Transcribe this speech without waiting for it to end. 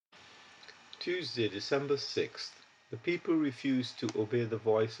Tuesday, December 6th. The people refused to obey the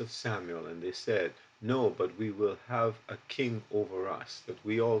voice of Samuel, and they said, "No, but we will have a king over us, that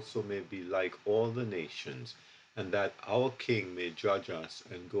we also may be like all the nations, and that our king may judge us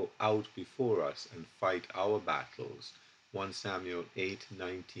and go out before us and fight our battles." 1 Samuel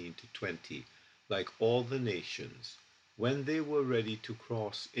 8:19-20. Like all the nations. When they were ready to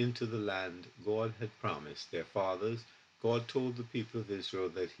cross into the land God had promised their fathers, God told the people of Israel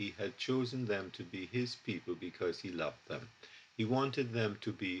that he had chosen them to be his people because he loved them. He wanted them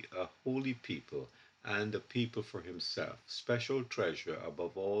to be a holy people and a people for himself, special treasure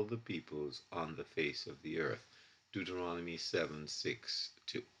above all the peoples on the face of the earth. Deuteronomy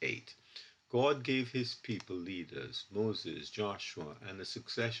 7:6-8. God gave his people leaders, Moses, Joshua, and a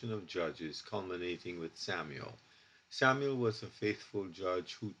succession of judges culminating with Samuel. Samuel was a faithful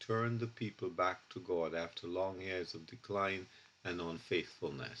judge who turned the people back to God after long years of decline and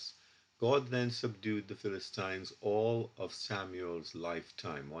unfaithfulness. God then subdued the Philistines all of Samuel's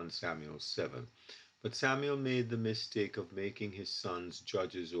lifetime, 1 Samuel 7. But Samuel made the mistake of making his sons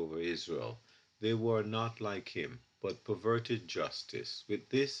judges over Israel. They were not like him, but perverted justice. With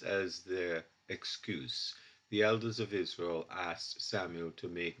this as their excuse, the elders of Israel asked Samuel to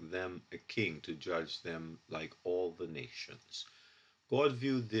make them a king to judge them like all the nations. God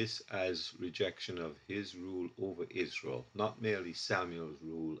viewed this as rejection of his rule over Israel, not merely Samuel's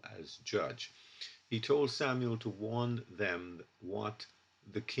rule as judge. He told Samuel to warn them what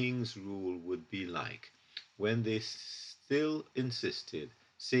the king's rule would be like. When they still insisted,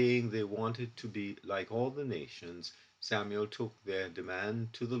 saying they wanted to be like all the nations, Samuel took their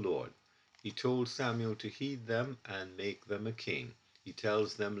demand to the Lord. He told Samuel to heed them and make them a king. He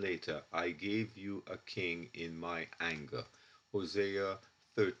tells them later, "I gave you a king in my anger." Hosea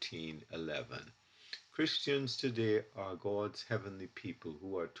 13:11. Christians today are God's heavenly people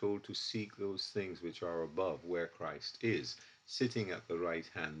who are told to seek those things which are above, where Christ is, sitting at the right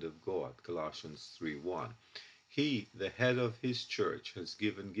hand of God. Colossians 3:1. He, the head of his church, has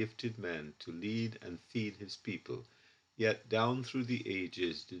given gifted men to lead and feed his people. Yet down through the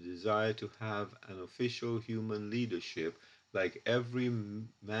ages, the desire to have an official human leadership, like every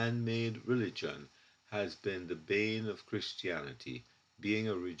man-made religion, has been the bane of Christianity, being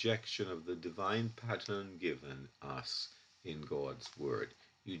a rejection of the divine pattern given us in God's Word.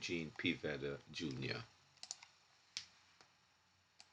 Eugene P. Vedder, Jr.